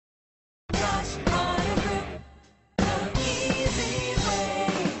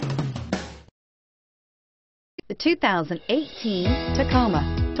2018 Tacoma.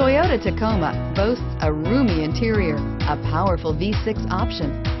 Toyota Tacoma boasts a roomy interior, a powerful V6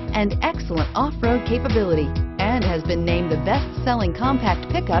 option, and excellent off-road capability, and has been named the best-selling compact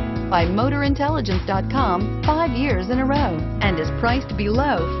pickup by MotorIntelligence.com 5 years in a row, and is priced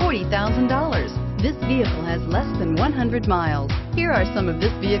below $40,000. This vehicle has less than 100 miles. Here are some of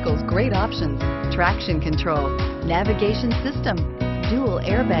this vehicle's great options: traction control, navigation system, dual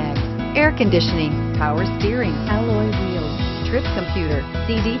airbags, air conditioning, power steering, alloy wheels, trip computer,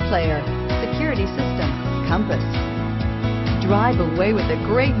 CD player, security system, compass. Drive away with a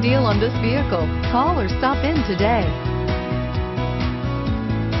great deal on this vehicle. Call or stop in today.